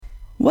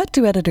What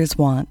do editors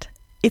want?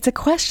 It's a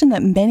question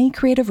that many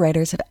creative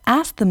writers have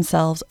asked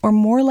themselves, or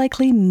more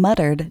likely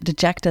muttered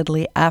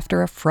dejectedly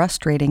after a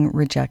frustrating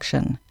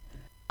rejection.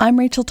 I'm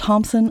Rachel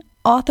Thompson,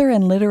 author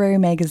and literary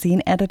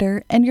magazine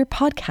editor, and your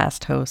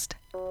podcast host.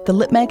 The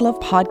Lit Mag Love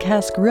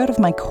podcast grew out of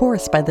my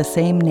course by the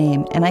same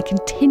name, and I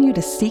continue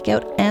to seek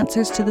out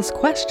answers to this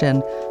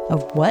question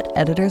of what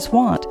editors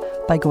want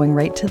by going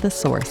right to the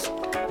source.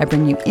 I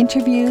bring you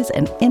interviews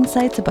and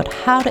insights about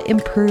how to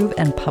improve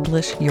and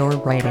publish your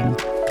writing.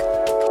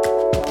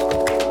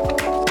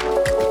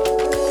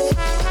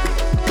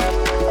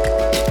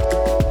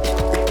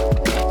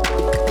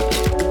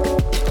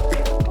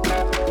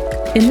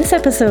 In this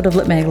episode of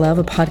Lit Mag Love,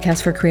 a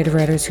podcast for creative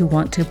writers who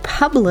want to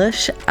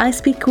publish, I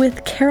speak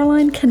with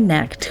Caroline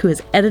Knecht, who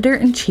is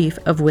editor-in-chief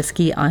of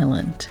Whiskey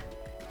Island.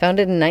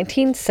 Founded in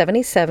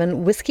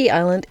 1977, Whiskey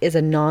Island is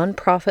a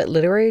non-profit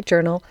literary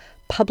journal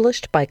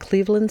published by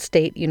Cleveland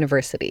State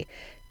University.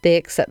 They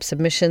accept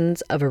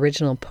submissions of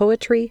original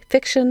poetry,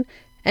 fiction,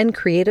 and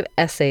creative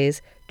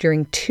essays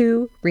during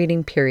 2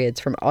 reading periods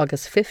from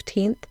August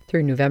 15th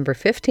through November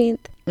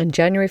 15th and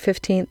January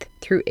 15th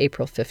through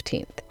April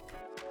 15th.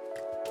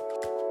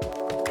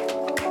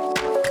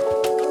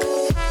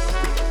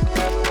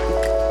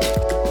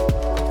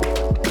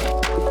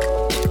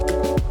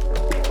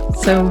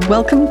 So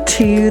welcome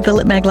to the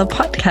Lit Mag Love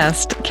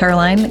podcast,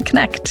 Caroline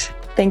Knecht.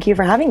 Thank you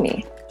for having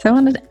me. So I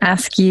wanted to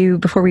ask you,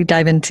 before we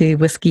dive into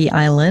Whiskey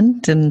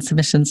Island and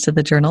submissions to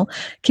the journal,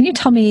 can you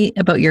tell me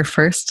about your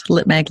first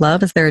Lit Mag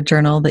Love? Is there a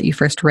journal that you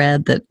first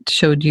read that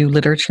showed you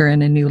literature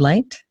in a new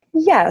light?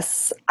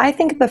 Yes. I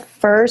think the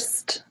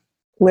first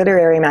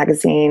literary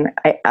magazine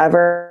I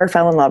ever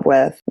fell in love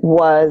with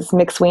was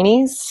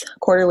McSweeney's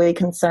Quarterly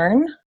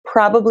Concern,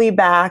 probably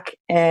back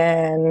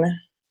in,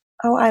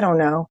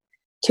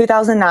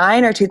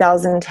 2009 or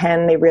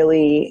 2010, they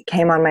really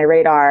came on my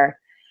radar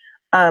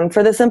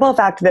for the simple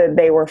fact that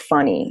they were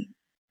funny,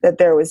 that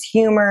there was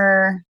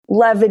humor,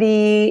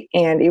 levity,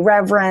 and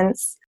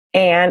irreverence.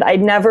 And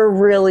I'd never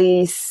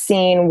really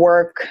seen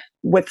work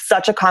with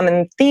such a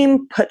common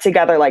theme put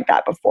together like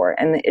that before.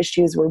 And the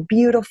issues were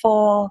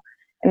beautiful,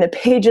 and the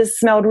pages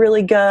smelled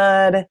really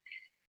good.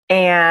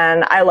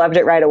 And I loved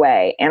it right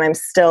away. And I'm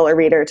still a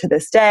reader to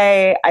this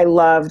day. I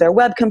love their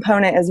web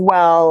component as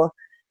well.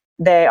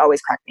 They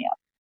always crack me up.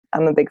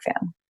 I'm a big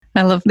fan.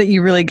 I love that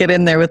you really get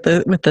in there with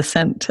the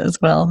scent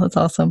as well. That's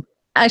awesome.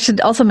 I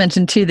should also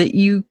mention too that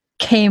you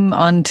came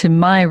onto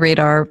my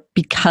radar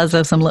because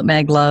of some Lit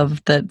Mag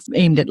Love that's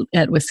aimed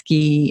at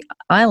Whiskey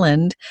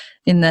Island,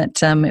 in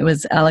that it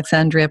was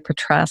Alexandria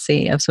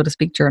Petrassi of So to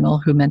Speak Journal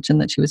who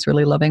mentioned that she was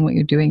really loving what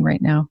you're doing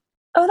right now.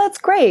 Oh, that's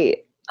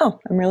great. Oh,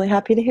 I'm really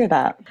happy to hear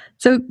that.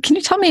 So can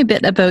you tell me a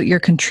bit about your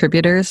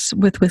contributors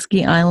with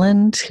Whiskey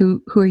Island?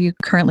 Who are you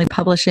currently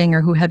publishing,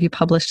 or who have you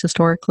published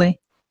historically?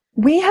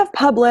 We have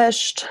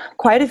published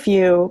quite a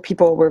few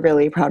people we're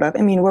really proud of.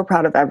 I mean, we're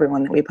proud of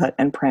everyone that we put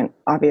in print,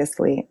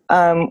 obviously.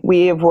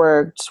 We've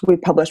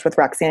published with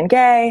Roxane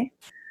Gay.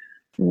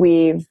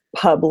 We've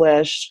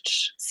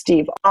published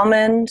Steve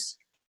Almond,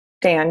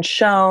 Dan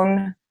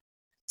Schoen,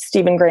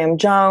 Stephen Graham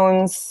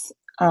Jones,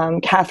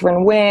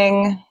 Catherine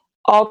Wing,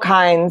 all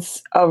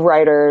kinds of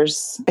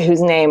writers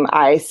whose name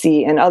I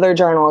see in other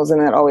journals, and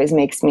that always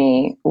makes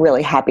me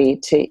really happy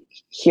to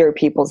hear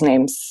people's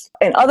names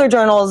in other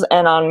journals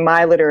and on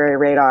my literary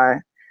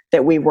radar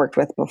that we've worked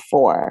with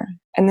before.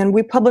 And then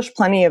we publish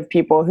plenty of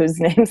people whose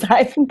names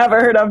I've never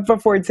heard of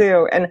before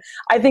too. And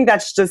I think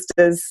that's just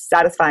as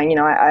satisfying. You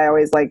know, I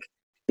always like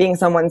being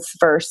someone's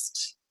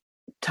first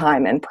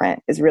time in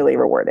print is really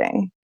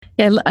rewarding.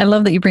 Yeah, I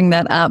love that you bring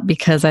that up,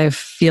 because I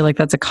feel like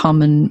that's a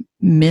common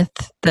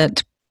myth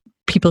that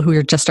people who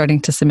are just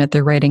starting to submit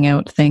their writing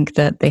out think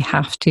that they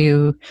have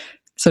to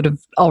sort of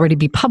already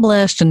be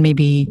published and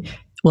maybe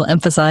will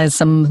emphasize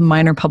some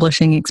minor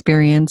publishing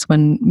experience,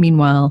 when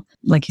meanwhile,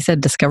 like you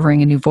said,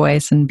 discovering a new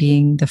voice and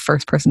being the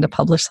first person to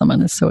publish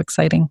someone is so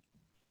exciting.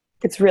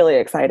 It's really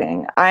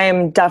exciting. I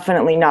am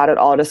definitely not at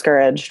all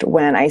discouraged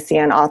when I see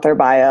an author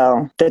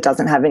bio that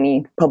doesn't have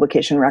any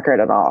publication record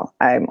at all.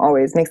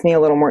 Makes me a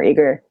little more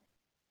eager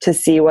to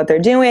see what they're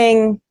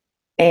doing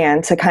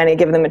and to kind of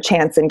give them a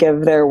chance and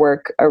give their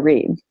work a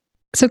read.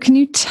 So can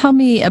you tell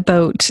me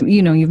about,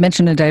 you've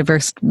mentioned a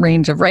diverse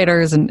range of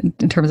writers and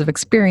in terms of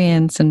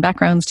experience and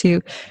backgrounds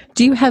too.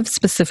 Do you have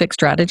specific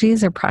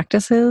strategies or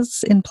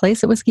practices in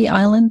place at Whiskey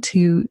Island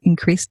to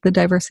increase the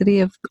diversity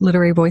of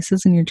literary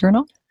voices in your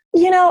journal?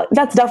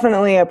 That's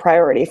definitely a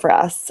priority for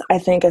us. I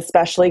think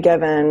especially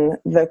given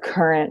the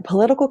current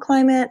political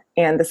climate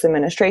and this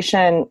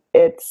administration,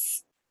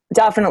 it's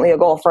definitely a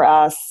goal for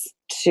us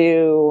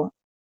to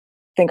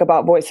think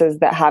about voices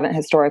that haven't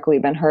historically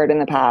been heard in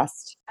the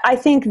past. I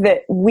think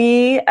that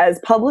we as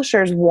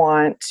publishers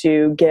want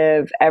to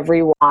give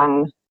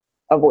everyone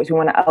a voice. We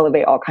want to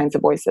elevate all kinds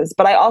of voices.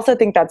 But I also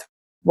think that's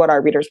what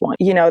our readers want.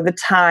 The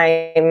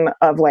time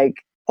of like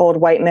old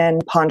white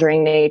men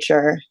pondering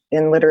nature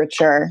in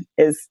literature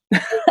is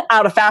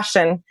out of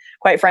fashion,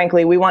 quite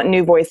frankly. We want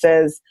new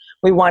voices.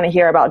 We want to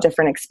hear about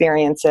different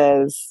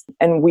experiences,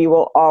 and we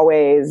will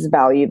always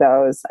value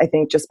those, I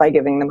think, just by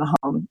giving them a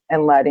home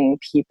and letting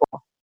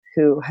people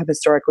who have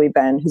historically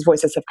been, whose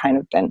voices have kind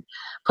of been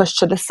pushed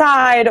to the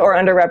side or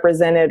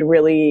underrepresented,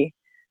 really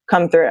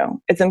come through.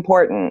 It's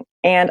important.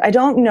 And I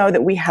don't know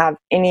that we have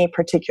any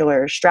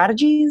particular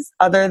strategies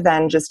other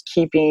than just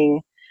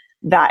keeping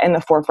that in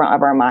the forefront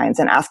of our minds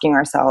and asking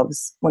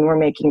ourselves when we're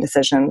making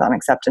decisions on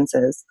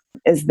acceptances,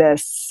 is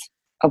this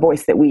a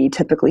voice that we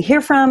typically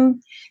hear from?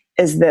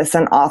 Is this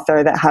an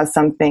author that has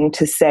something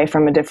to say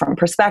from a different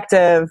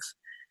perspective?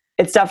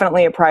 It's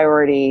definitely a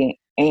priority,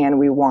 and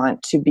we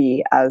want to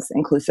be as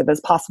inclusive as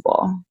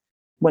possible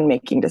when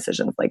making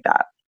decisions like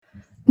that.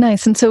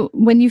 Nice. And so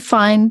when you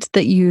find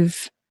that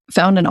you've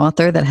found an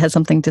author that has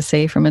something to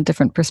say from a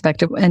different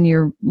perspective and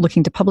you're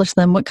looking to publish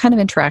them, what kind of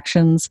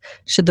interactions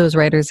should those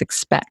writers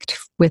expect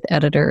with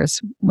editors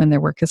when their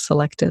work is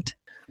selected?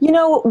 You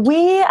know,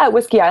 we at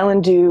Whiskey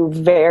Island do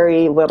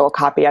very little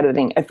copy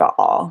editing, if at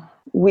all.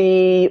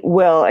 We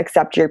will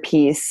accept your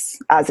piece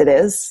as it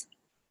is.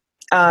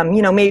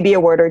 Maybe a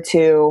word or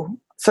two.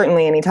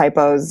 Certainly any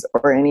typos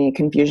or any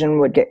confusion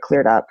would get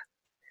cleared up.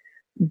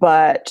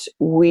 But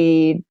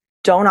we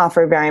don't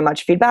offer very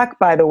much feedback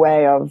by the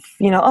way of,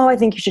 I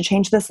think you should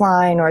change this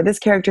line, or this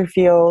character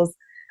feels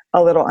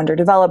a little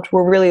underdeveloped.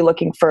 We're really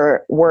looking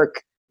for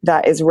work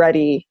that is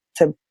ready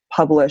to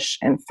publish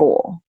in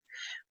full.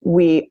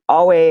 We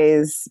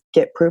always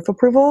get proof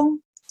approval.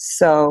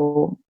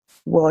 So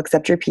we'll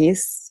accept your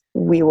piece.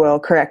 We will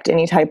correct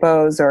any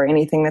typos or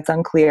anything that's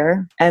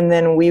unclear. And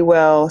then we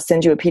will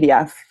send you a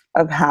PDF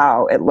of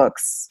how it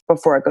looks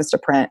before it goes to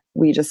print.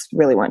 We just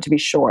really want to be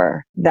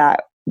sure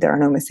that there are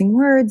no missing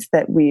words,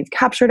 that we've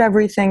captured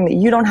everything, that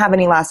you don't have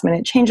any last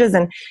minute changes.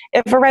 And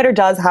if a writer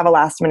does have a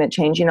last minute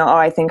change,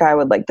 I think I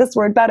would like this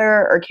word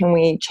better, or can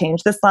we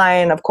change this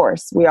line? Of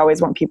course, we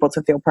always want people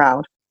to feel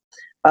proud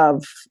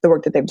of the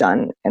work that they've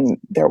done and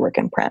their work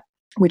in print.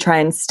 We try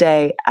and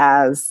stay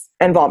as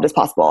involved as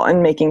possible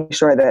in making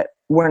sure that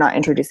we're not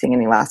introducing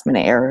any last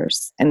minute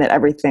errors and that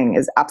everything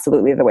is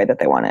absolutely the way that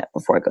they want it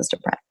before it goes to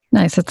print.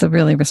 Nice. That's a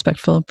really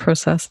respectful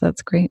process.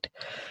 That's great.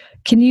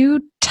 Can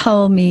you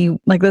tell me,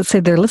 let's say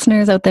there are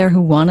listeners out there who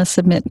want to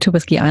submit to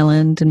Whiskey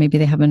Island and maybe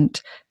they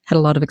haven't had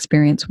a lot of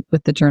experience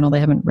with the journal,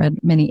 they haven't read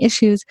many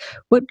issues.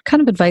 What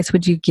kind of advice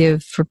would you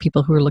give for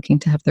people who are looking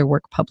to have their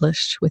work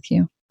published with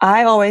you?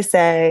 I always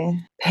say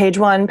page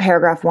 1,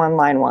 paragraph 1,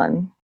 line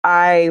 1.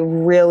 I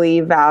really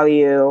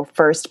value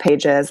first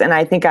pages, and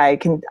I think I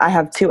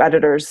have 2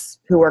 editors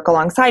who work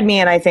alongside me,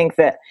 and I think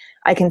that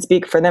I can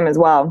speak for them as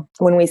well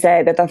when we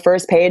say that the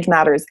first page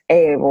matters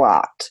a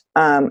lot.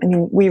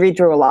 We read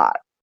through a lot,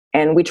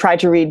 and we try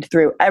to read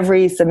through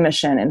every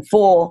submission in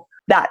full.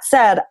 That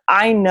said,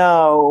 I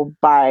know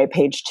by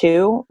page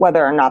 2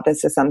 whether or not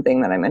this is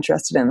something that I'm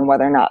interested in and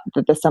whether or not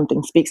that this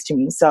something speaks to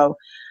me. So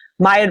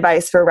my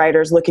advice for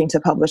writers looking to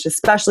publish,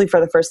 especially for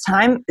the first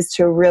time, is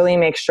to really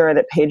make sure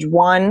that page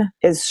 1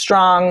 is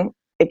strong.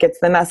 It gets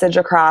the message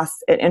across.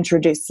 It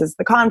introduces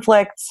the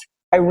conflict.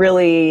 I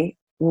really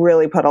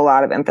put a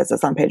lot of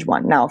emphasis on page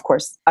 1. Now, of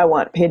course, I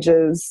want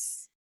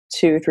pages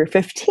 2 through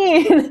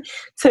 15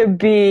 to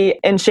be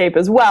in shape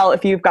as well.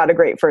 If you've got a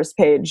great first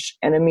page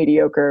and a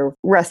mediocre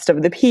rest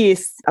of the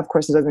piece, of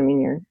course, it doesn't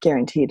mean you're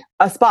guaranteed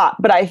a spot.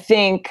 But I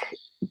think,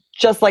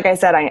 just like I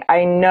said,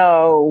 I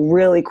know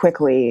really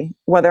quickly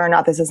whether or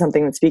not this is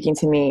something that's speaking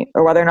to me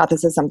or whether or not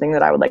this is something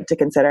that I would like to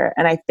consider.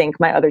 And I think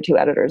my other 2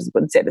 editors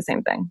would say the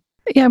same thing.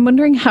 Yeah, I'm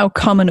wondering how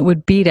common it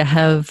would be to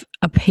have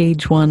a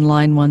page 1,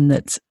 line 1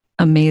 that's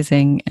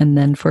amazing and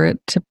then for it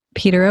to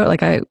peter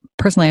out. I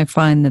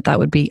find that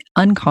would be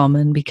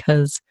uncommon,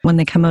 because when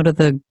they come out of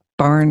the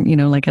barn,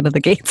 out of the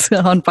gates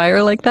on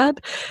fire like that,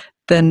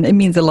 then it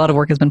means a lot of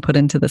work has been put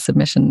into the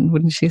submission,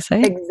 wouldn't you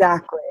say?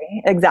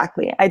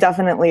 Exactly. I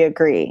definitely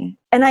agree.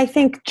 And I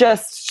think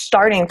just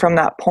starting from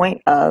that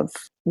point of,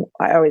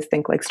 I always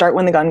think start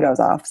when the gun goes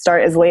off,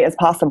 start as late as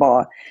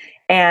possible.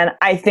 And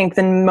I think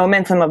the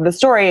momentum of the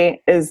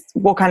story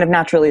will kind of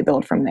naturally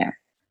build from there.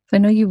 I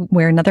know you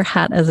wear another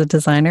hat as a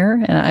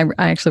designer, and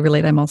I actually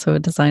relate. I'm also a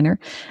designer.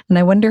 And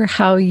I wonder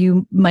how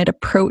you might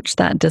approach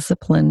that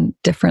discipline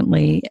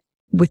differently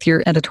with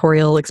your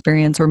editorial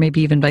experience, or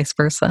maybe even vice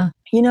versa.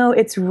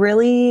 It's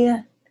really,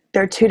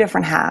 there are 2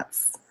 different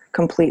hats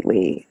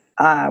completely.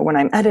 When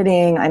I'm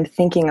editing, I'm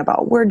thinking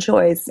about word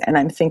choice and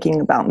I'm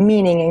thinking about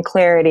meaning and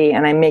clarity,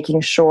 and I'm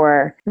making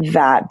sure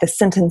that the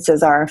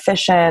sentences are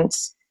efficient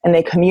and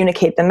they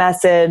communicate the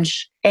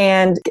message.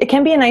 And it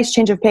can be a nice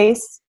change of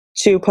pace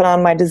to put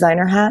on my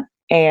designer hat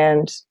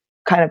and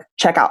kind of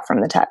check out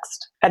from the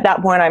text. At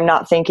that point, I'm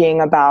not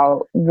thinking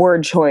about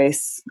word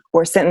choice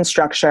or sentence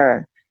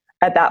structure.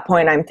 At that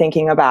point, I'm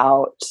thinking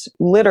about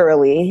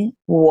literally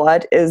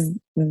what is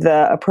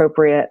the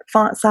appropriate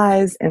font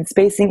size and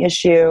spacing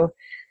issue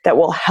that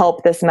will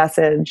help this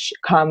message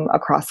come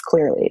across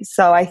clearly.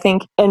 So I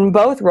think in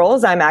both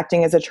roles, I'm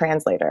acting as a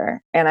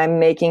translator, and I'm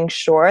making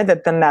sure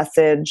that the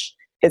message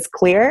is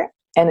clear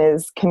and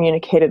is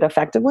communicated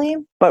effectively.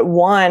 But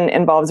one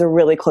involves a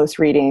really close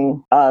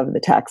reading of the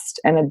text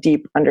and a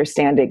deep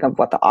understanding of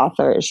what the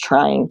author is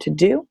trying to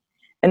do.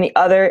 And the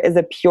other is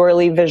a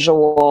purely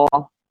visual,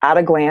 at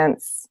a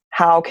glance,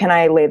 how can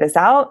I lay this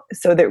out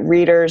so that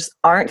readers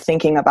aren't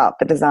thinking about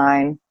the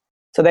design?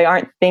 So they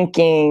aren't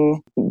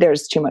thinking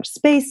there's too much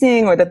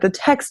spacing or that the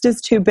text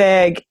is too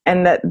big,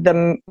 and that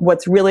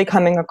what's really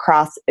coming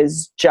across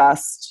is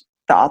just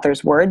the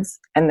author's words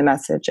and the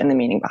message and the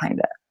meaning behind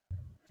it.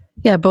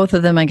 Yeah, both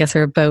of them, I guess,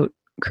 are about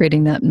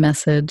creating that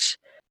message,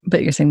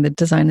 but you're saying the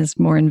design is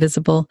more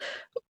invisible.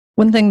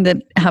 One thing that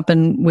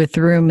happened with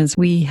Room is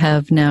we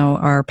have now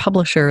our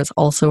publisher is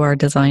also our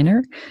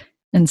designer.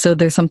 And so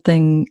there's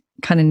something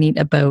kind of neat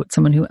about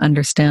someone who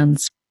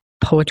understands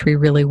poetry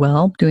really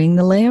well doing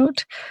the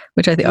layout,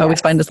 which I always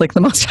find is like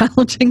the most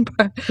challenging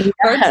part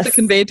to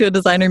convey to a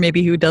designer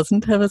maybe who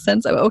doesn't have a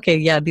sense of, okay,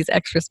 yeah, these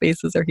extra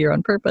spaces are here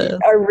on purpose.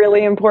 Are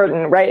really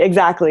important, right?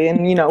 Exactly.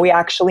 And, we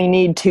actually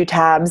need 2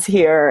 tabs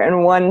here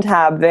and 1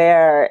 tab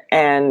there.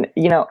 And,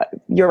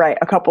 you're right.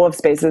 A couple of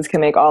spaces can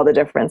make all the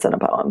difference in a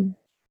poem.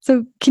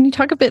 So can you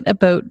talk a bit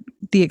about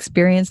the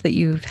experience that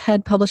you've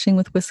had publishing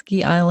with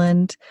Whiskey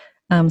Island,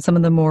 some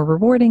of the more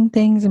rewarding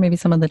things or maybe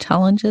some of the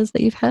challenges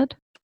that you've had?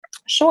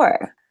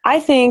 Sure. I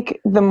think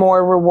the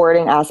more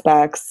rewarding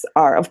aspects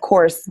are, of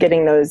course,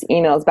 getting those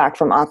emails back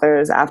from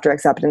authors after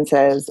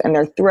acceptances, and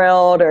they're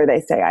thrilled, or they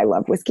say, I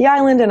love Whiskey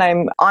Island and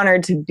I'm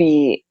honored to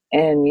be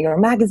in your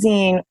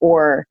magazine,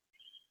 or,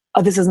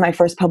 oh, this is my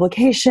first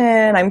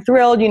publication. I'm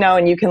thrilled,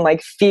 and you can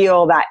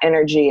feel that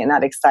energy and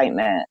that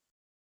excitement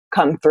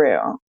come through.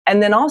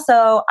 And then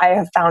also I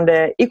have found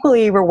it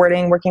equally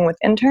rewarding working with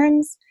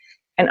interns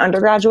and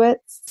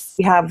undergraduates.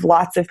 We have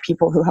lots of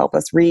people who help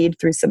us read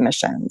through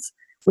submissions.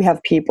 We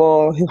have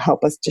people who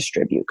help us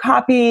distribute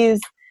copies.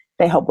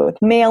 They help with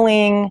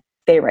mailing.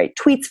 They write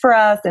tweets for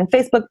us and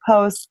Facebook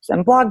posts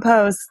and blog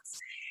posts.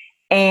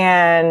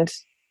 And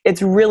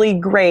it's really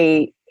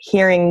great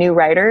hearing new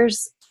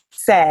writers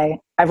say,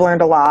 I've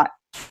learned a lot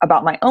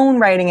about my own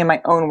writing and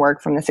my own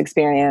work from this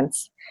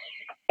experience.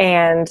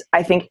 And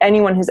I think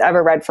anyone who's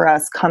ever read for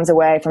us comes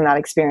away from that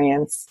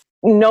experience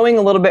knowing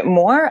a little bit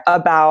more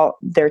about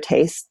their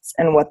tastes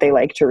and what they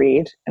like to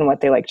read and what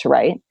they like to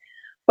write,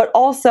 but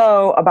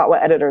also about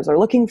what editors are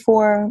looking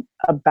for,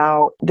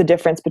 about the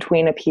difference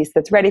between a piece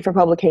that's ready for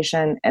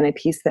publication and a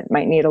piece that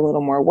might need a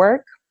little more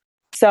work.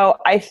 So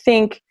I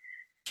think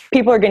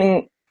people are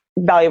getting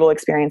valuable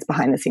experience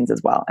behind the scenes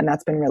as well, and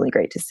that's been really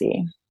great to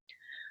see.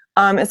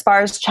 As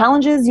far as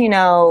challenges,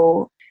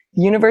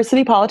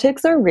 university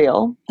politics are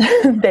real.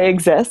 They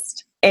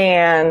exist.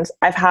 And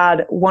I've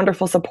had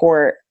wonderful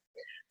support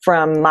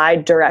from my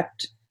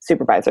direct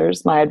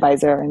supervisors. My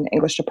advisor in the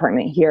English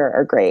department here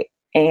are great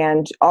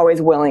and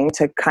always willing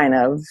to kind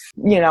of,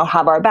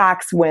 have our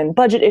backs when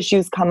budget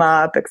issues come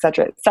up, et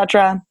cetera, et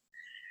cetera.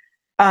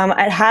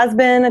 It has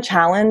been a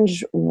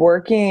challenge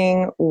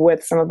working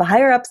with some of the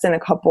higher ups in a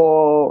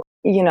couple,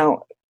 the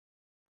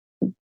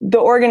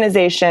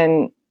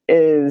organization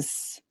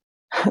is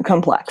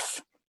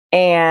complex.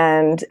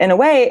 And in a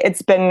way,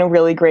 it's been a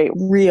really great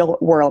real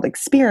world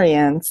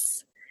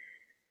experience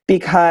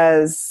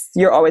because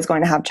you're always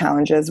going to have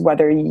challenges,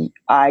 whether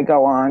I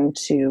go on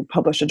to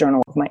publish a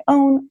journal of my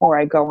own or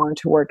I go on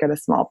to work at a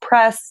small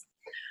press.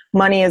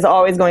 Money is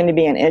always going to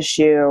be an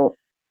issue,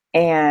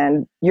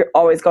 and you're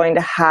always going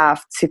to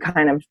have to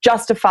kind of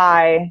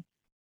justify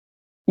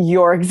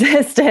your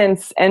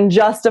existence and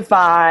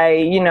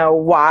justify,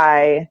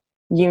 why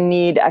you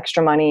need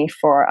extra money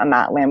for a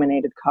matte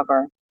laminated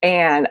cover.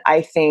 And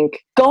I think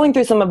going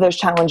through some of those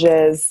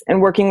challenges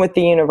and working with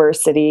the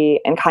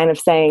university and kind of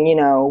saying,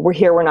 we're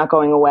here, we're not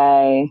going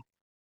away,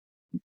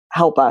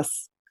 help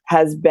us,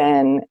 has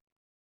been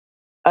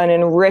an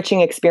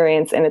enriching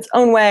experience in its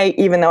own way,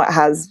 even though it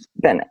has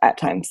been at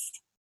times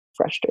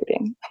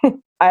frustrating.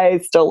 I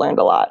still learned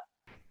a lot.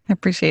 I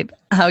appreciate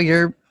how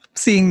you're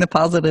seeing the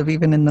positive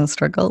even in those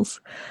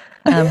struggles.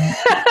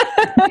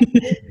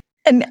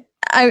 And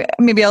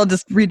maybe I'll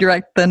just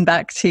redirect then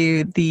back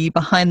to the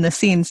behind the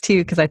scenes too,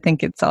 because I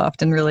think it's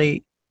often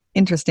really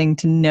interesting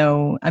to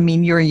know. I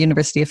mean, you're a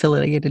university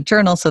affiliated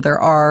journal, so there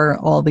are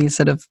all these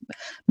sort of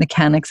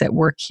mechanics at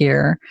work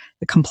here,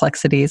 the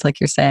complexities,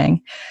 like you're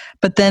saying.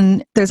 But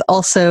then there's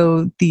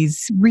also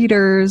these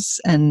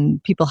readers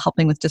and people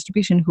helping with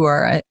distribution who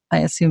are, I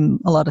assume,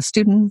 a lot of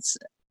students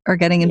are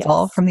getting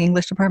involved from the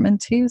English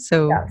department too.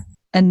 So,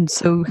 and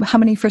so how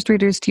many first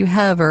readers do you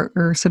have,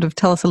 or sort of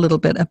tell us a little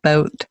bit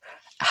about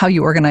how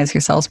you organize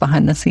yourselves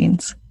behind the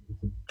scenes?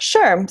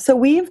 Sure. So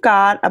we've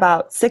got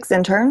about 6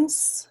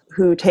 interns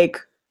who take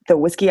the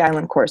Whiskey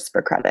Island course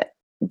for credit.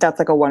 That's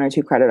like a 1 or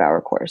 2 credit hour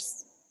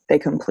course they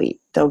complete.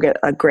 They'll get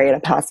a grade,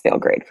 a pass-fail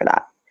grade for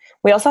that.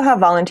 We also have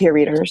volunteer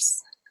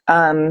readers.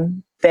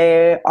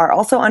 They are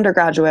also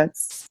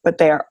undergraduates, but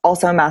they are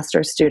also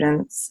master's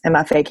students,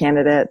 MFA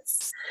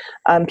candidates,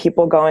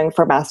 people going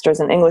for master's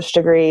in English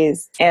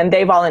degrees, and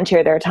they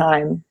volunteer their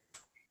time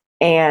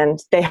and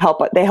they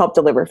help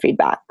deliver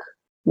feedback.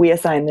 We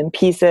assign them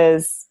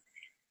pieces.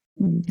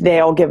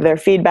 they'll give their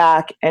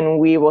feedback, and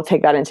we will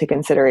take that into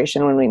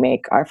consideration when we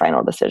make our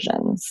final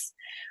decisions.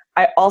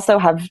 I also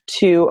have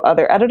two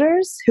other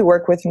editors who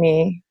work with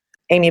me,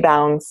 Amy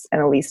Bounds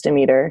and Elise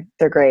Demeter.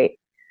 They're great.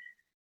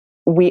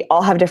 We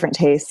all have different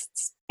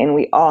tastes, and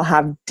we all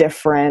have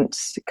different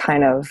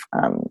kind of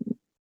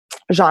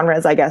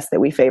genres, I guess,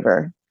 that we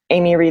favor.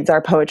 Amy reads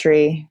our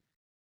poetry.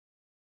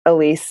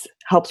 Elise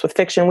helps with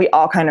fiction. We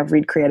all kind of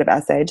read creative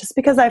essay, just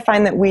because I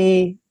find that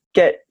we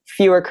get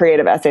fewer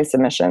creative essay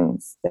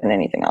submissions than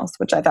anything else,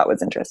 which I thought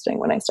was interesting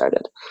when I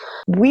started.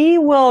 We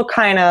will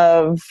kind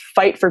of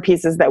fight for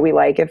pieces that we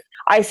like. If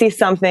I see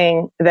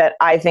something that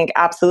I think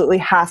absolutely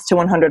has to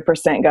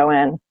 100% go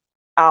in,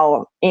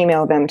 I'll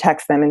email them,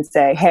 text them, and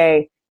say,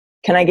 hey,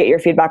 can I get your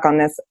feedback on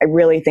this? I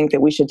really think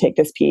that we should take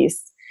this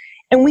piece.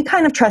 And we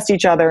kind of trust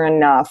each other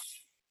enough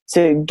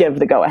to give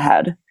the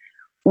go-ahead.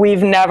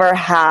 We've never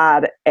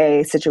had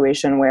a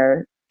situation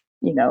where,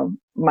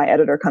 my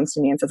editor comes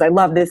to me and says, I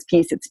love this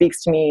piece, it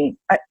speaks to me.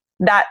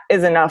 That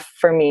is enough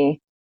for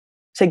me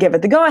to give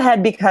it the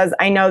go-ahead, because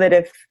I know that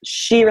if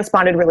she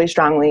responded really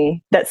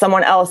strongly, that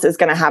someone else is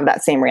going to have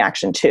that same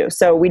reaction too.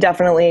 So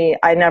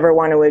I never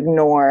want to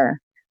ignore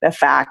the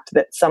fact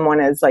that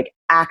someone is like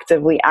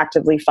actively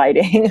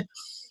fighting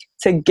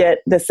to get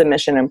the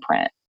submission in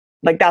print.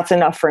 Like, that's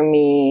enough for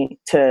me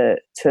to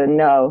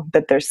know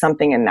that there's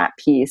something in that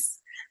piece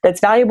that's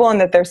valuable,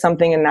 and that there's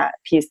something in that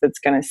piece that's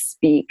going to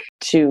speak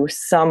to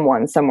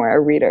someone somewhere,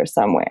 a reader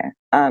somewhere.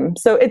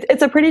 So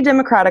it's a pretty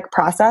democratic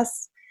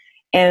process,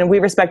 and we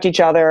respect each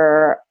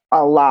other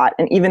a lot.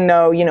 And even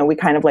though, we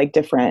kind of like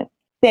different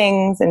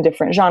things and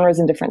different genres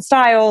and different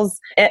styles,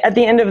 at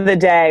the end of the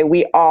day,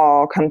 we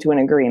all come to an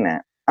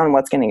agreement on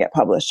what's going to get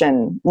published.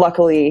 And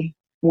luckily,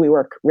 we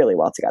work really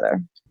well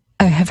together.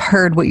 I have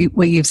heard what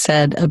you've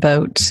said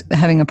about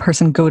having a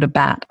person go to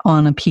bat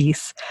on a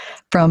piece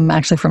from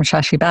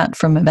Shashi Bhatt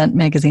from Event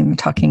Magazine,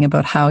 talking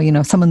about how,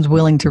 someone's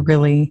willing to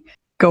really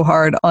go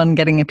hard on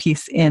getting a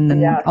piece in.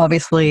 And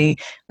obviously,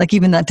 like,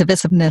 even that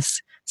divisiveness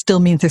still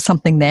means there's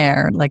something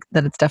there, like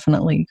that it's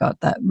definitely got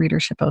that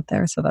readership out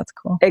there. So that's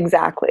cool.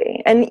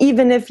 Exactly. And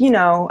even if,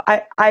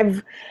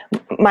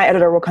 my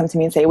editor will come to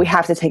me and say, we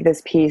have to take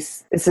this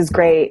piece. This is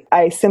great.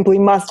 I simply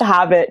must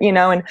have it,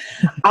 and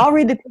I'll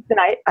read the piece, and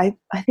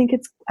I think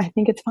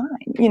it's fine.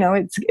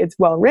 It's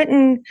well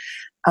written.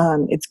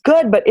 It's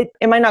good, but it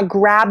might not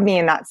grab me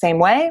in that same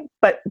way.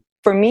 But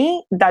for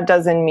me, that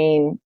doesn't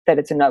mean that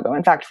it's a no-go.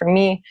 In fact, for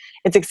me,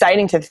 it's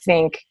exciting to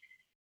think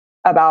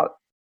about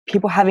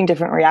people having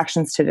different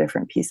reactions to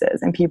different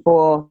pieces, and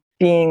people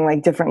being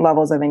like different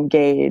levels of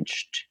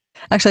engaged.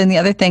 Actually, and the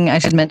other thing I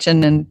should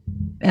mention,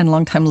 and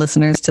longtime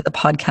listeners to the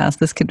podcast,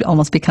 this could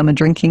almost become a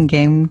drinking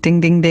game, ding,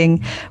 ding,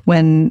 ding,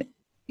 when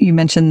you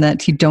mentioned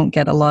that you don't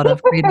get a lot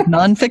of creative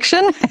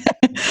nonfiction,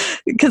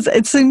 because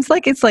it seems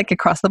like it's like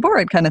across the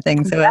board kind of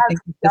thing. So I think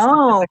it's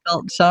a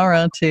difficult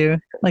genre to.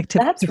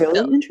 That's really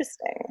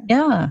interesting.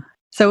 Yeah.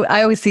 So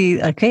I always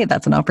see, okay,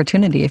 that's an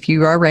opportunity. If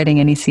you are writing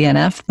any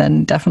CNF,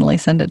 then definitely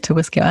send it to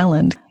Whiskey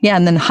Island. Yeah,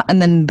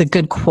 and then the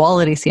good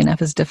quality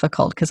CNF is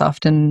difficult, because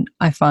often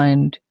I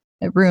find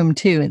at Room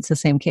too, it's the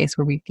same case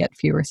where we get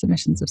fewer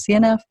submissions of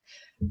CNF,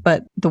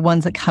 but the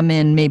ones that come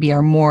in maybe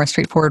are more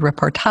straightforward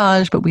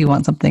reportage, but we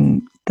want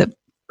something that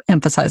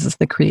emphasizes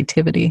the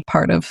creativity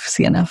part of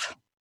CNF.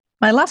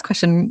 My last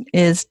question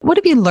is, what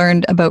have you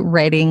learned about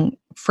writing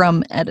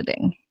from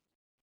editing?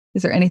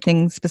 Is there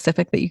anything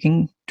specific that you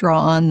can draw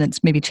on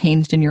that's maybe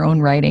changed in your own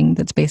writing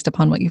that's based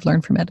upon what you've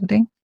learned from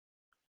editing?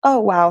 Oh,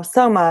 wow.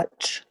 So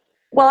much.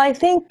 Well, I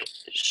think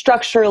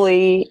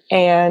structurally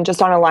and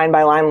just on a line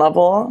by line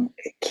level,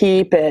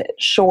 keep it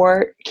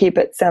short, keep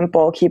it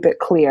simple, keep it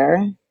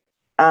clear.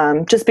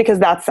 Just because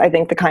that's, I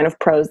think, the kind of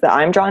prose that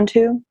I'm drawn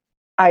to.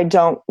 I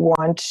don't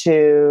want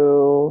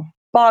to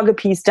bog a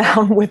piece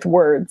down with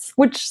words,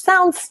 which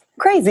sounds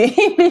crazy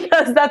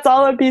because that's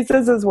all a piece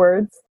is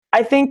words.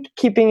 I think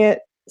keeping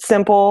it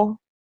simple,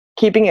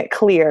 keeping it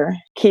clear,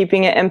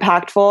 keeping it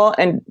impactful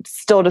and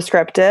still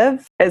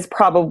descriptive is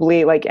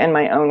probably, like, in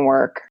my own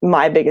work,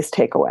 my biggest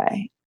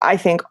takeaway. I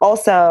think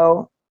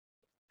also,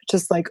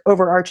 just like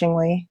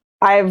overarchingly,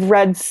 I've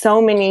read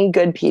so many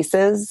good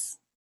pieces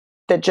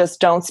that just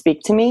don't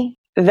speak to me,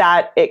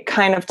 that it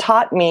kind of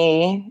taught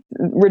me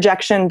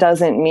rejection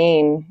doesn't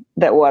mean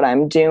that what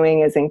I'm doing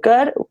isn't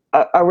good.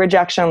 A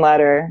rejection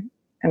letter,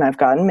 and I've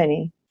gotten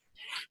many,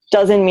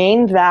 doesn't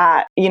mean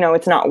that,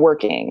 it's not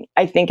working.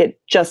 I think it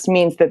just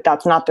means that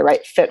that's not the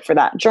right fit for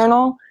that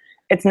journal.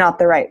 It's not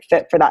the right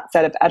fit for that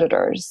set of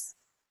editors,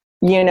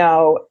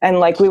 and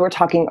like we were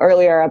talking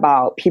earlier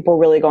about people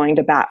really going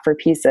to bat for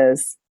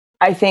pieces.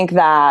 I think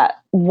that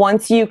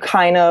once you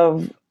kind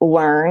of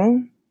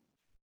learn,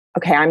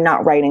 okay, I'm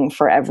not writing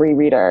for every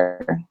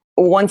reader.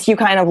 Once you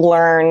kind of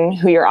learn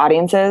who your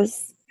audience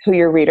is, who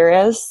your reader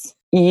is,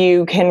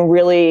 you can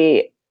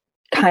really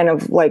kind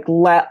of like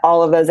let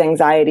all of those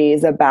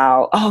anxieties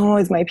about, oh,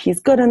 is my piece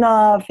good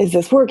enough? Is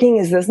this working?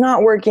 Is this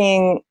not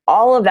working?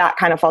 All of that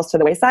kind of falls to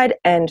the wayside.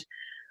 And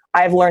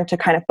I've learned to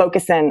kind of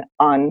focus in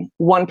on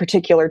one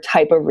particular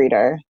type of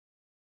reader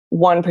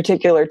one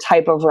particular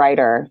type of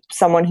writer,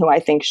 someone who I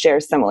think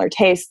shares similar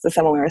tastes, a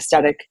similar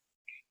aesthetic,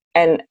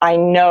 and I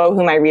know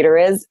who my reader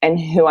is and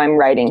who I'm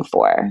writing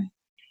for.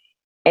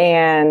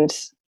 And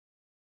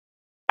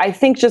I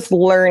think just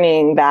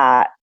learning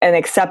that and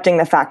accepting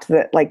the fact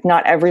that like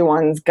not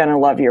everyone's going to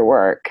love your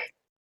work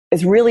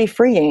is really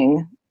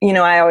freeing. You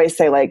know, I always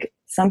say like,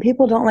 some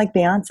people don't like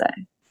Beyonce.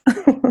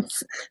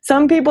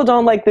 Some people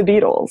don't like the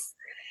Beatles.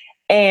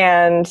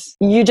 And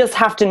you just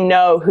have to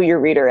know who your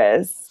reader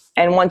is.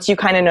 And once you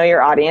kind of know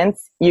your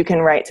audience, you can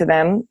write to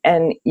them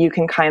and you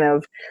can kind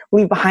of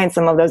leave behind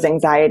some of those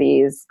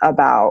anxieties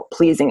about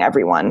pleasing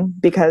everyone,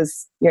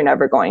 because you're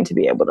never going to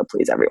be able to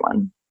please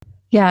everyone.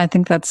 Yeah, I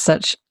think that's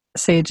such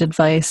sage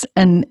advice.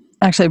 And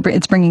actually,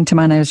 it's bringing to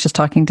mind, I was just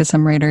talking to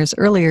some writers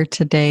earlier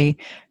today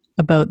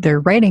about their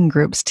writing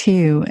groups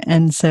too.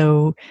 And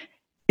so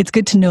it's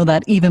good to know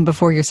that even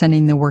before you're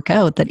sending the work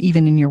out, that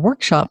even in your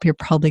workshop, you're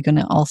probably going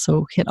to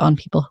also hit on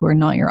people who are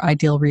not your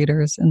ideal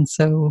readers. And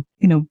so,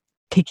 you know,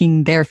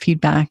 taking their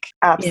feedback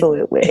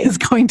absolutely is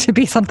going to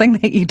be something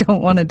that you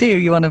don't want to do.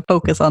 You want to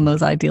focus on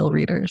those ideal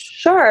readers.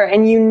 Sure.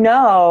 And you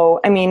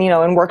know, I mean, you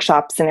know, in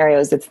workshop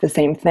scenarios, it's the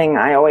same thing.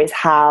 I always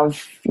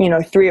have, you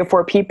know, 3 or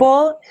 4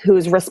 people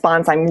whose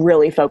response I'm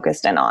really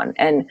focused in on.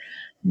 And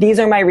these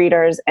are my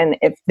readers. And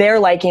if they're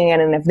liking it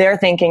and if they're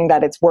thinking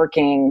that it's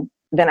working,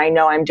 then I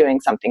know I'm doing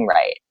something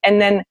right.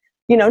 And then,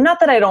 you know, not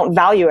that I don't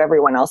value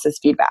everyone else's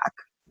feedback,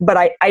 but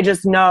I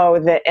just know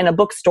that in a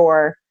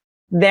bookstore,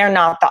 they're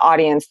not the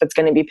audience that's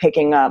going to be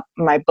picking up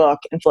my book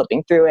and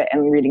flipping through it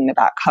and reading the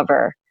back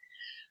cover.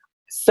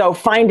 So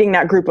finding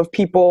that group of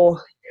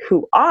people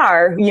who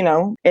are, you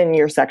know, in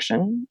your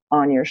section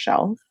on your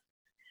shelf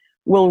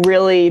will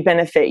really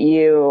benefit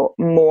you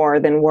more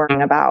than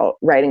worrying about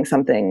writing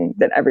something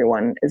that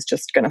everyone is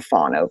just going to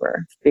fawn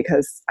over.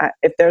 Because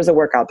if there's a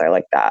work out there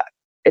like that,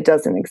 it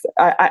doesn't exist.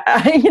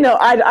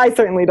 I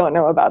certainly don't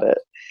know about it.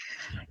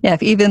 Yeah,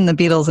 if even the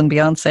Beatles and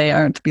Beyonce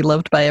aren't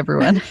beloved by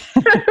everyone.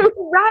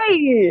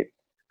 Right.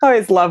 I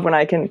always love when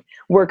I can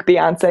work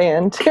Beyonce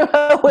into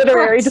a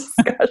literary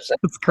discussion.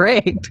 It's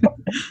great.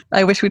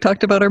 I wish we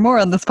talked about her more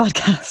on this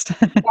podcast.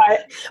 Right.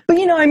 But,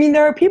 you know, I mean,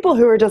 there are people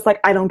who are just like,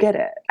 I don't get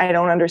it. I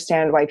don't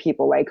understand why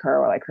people like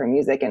her or like her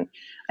music. And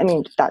I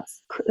mean,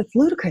 that's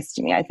ludicrous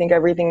to me. I think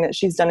everything that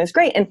she's done is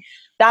great. And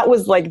that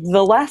was like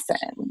the lesson.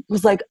 It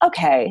was like,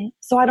 okay,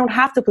 so I don't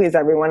have to please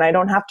everyone. I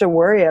don't have to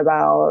worry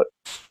about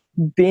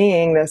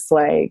being this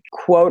like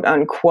quote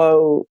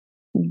unquote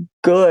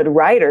good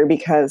writer,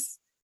 because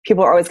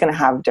people are always going to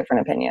have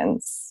different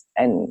opinions,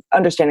 and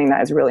understanding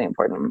that is really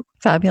important.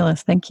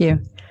 Fabulous. Thank you.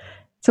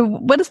 So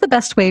what is the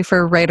best way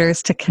for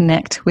writers to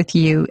connect with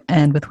you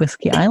and with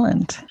Whiskey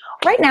Island?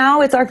 Right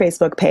now, it's our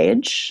Facebook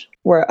page.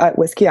 We're at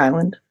Whiskey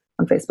Island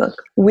on Facebook.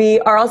 We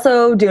are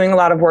also doing a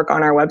lot of work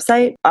on our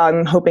website.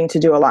 I'm hoping to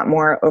do a lot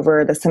more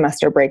over the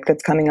semester break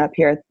that's coming up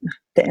here at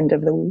the end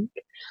of the week.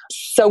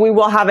 So we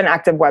will have an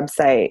active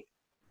website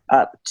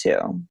up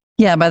too.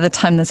 Yeah, by the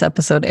time this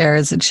episode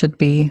airs, it should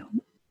be,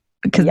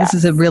 because This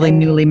is a really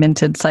newly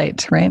minted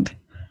site, right?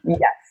 Yes,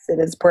 it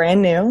is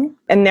brand new.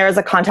 And there's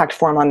a contact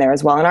form on there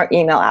as well. And our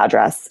email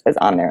address is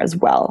on there as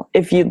well.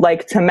 If you'd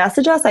like to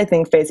message us, I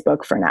think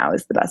Facebook for now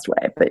is the best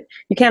way. But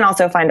you can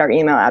also find our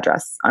email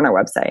address on our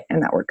website,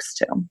 and that works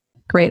too.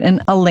 Great.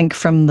 And I'll link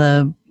from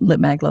the Lit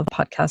Mag Love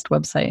podcast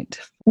website.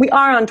 We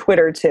are on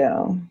Twitter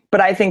too,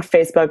 but I think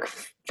Facebook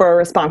for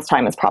response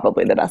time is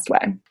probably the best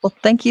way. Well,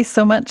 thank you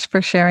so much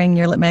for sharing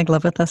your Lit Mag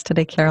Love with us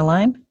today,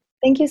 Caroline.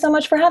 Thank you so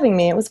much for having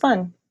me. It was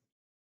fun.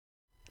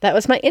 That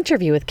was my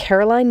interview with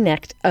Caroline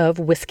Knecht of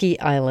Whiskey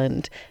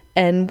Island.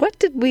 And what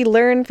did we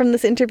learn from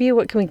this interview?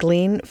 What can we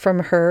glean from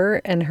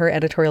her and her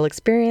editorial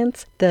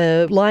experience?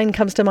 The line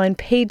comes to mind,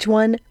 page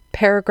 1,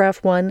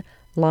 paragraph 1,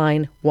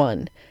 line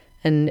 1.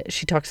 And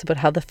she talks about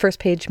how the first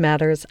page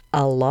matters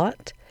a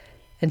lot.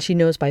 And she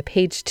knows by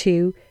page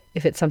 2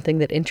 if it's something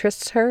that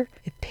interests her.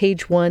 If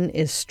page 1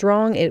 is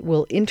strong, it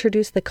will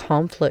introduce the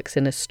conflicts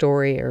in a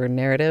story or a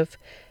narrative.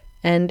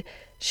 And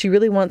she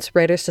really wants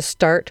writers to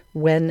start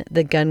when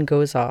the gun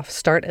goes off.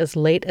 Start as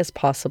late as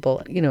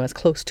possible, you know, as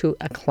close to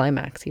a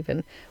climax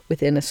even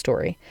within a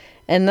story.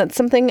 And that's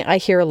something I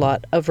hear a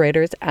lot of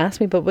writers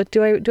ask me, but what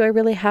do I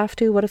really have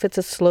to? What if it's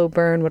a slow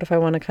burn? What if I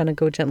want to kind of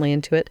go gently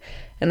into it?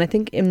 And I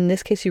think in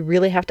this case, you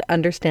really have to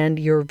understand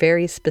your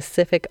very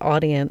specific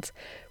audience,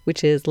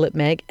 which is Lit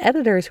Mag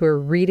editors who are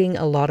reading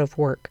a lot of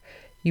work.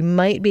 You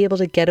might be able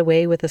to get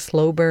away with a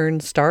slow burn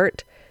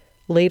start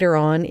later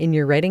on in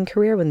your writing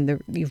career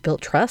when you've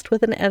built trust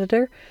with an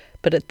editor.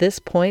 But at this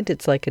point,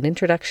 it's like an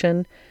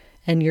introduction,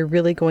 and you're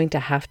really going to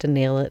have to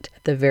nail it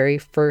the very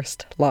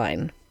first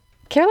line.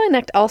 Caroline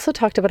Knecht also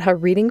talked about how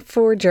reading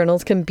for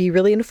journals can be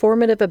really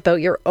informative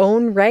about your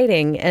own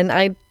writing, and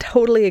I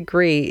totally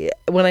agree.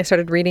 When I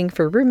started reading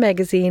for Room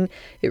Magazine,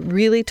 it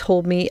really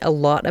told me a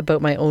lot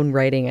about my own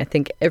writing. I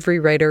think every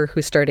writer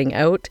who's starting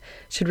out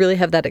should really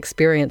have that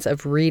experience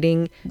of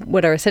reading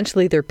what are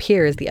essentially their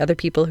peers, the other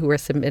people who are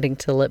submitting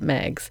to Lit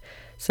Mags.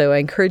 So I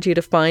encourage you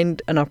to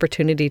find an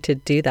opportunity to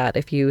do that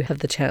if you have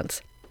the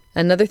chance.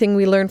 Another thing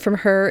we learned from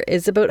her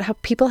is about how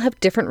people have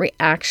different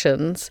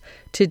reactions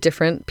to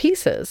different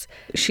pieces.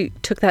 She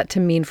took that to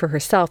mean for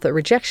herself that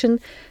rejection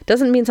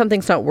doesn't mean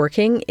something's not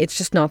working. It's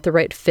just not the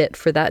right fit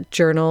for that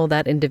journal,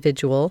 that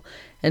individual.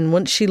 And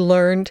once she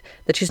learned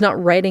that she's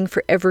not writing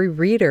for every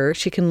reader,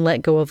 she can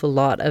let go of a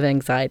lot of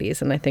anxieties.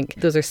 And I think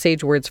those are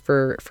sage words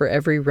for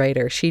every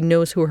writer. She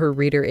knows who her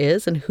reader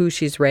is and who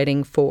she's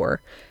writing for.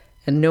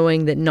 And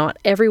knowing that not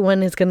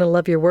everyone is going to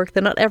love your work,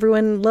 that not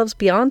everyone loves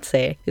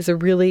Beyonce, is a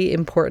really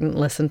important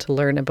lesson to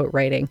learn about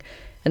writing.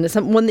 And it's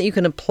one that you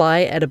can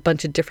apply at a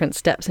bunch of different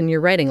steps in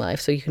your writing life.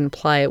 So you can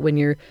apply it when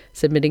you're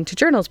submitting to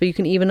journals, but you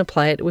can even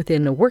apply it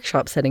within a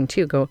workshop setting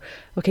too. Go,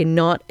 okay,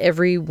 not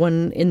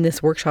everyone in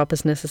this workshop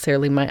is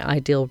necessarily my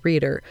ideal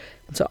reader.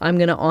 And so I'm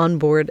going to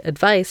onboard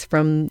advice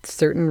from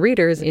certain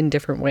readers in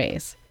different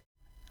ways.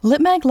 Lit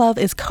Mag Love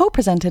is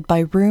co-presented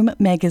by Room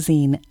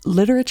Magazine,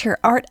 literature,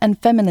 art, and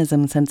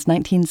feminism since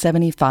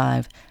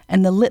 1975,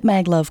 and the Lit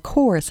Mag Love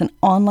course, an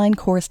online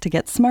course to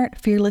get smart,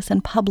 fearless,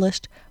 and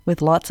published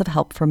with lots of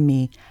help from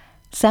me.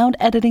 Sound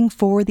editing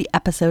for the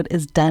episode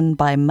is done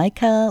by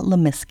Micah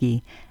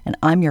Lemisky, and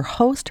I'm your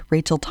host,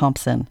 Rachel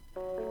Thompson.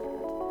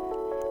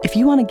 If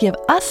you want to give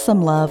us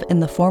some love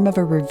in the form of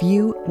a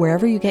review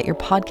wherever you get your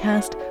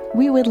podcast,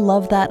 we would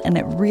love that, and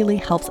it really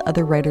helps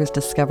other writers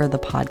discover the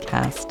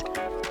podcast.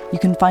 You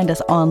can find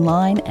us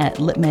online at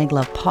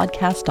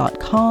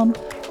litmaglovepodcast.com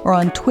or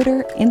on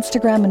Twitter,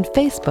 Instagram, and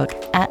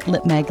Facebook at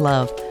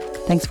litmaglove.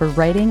 Thanks for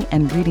writing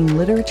and reading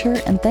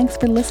literature, and thanks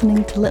for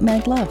listening to Lit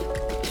Mag Love.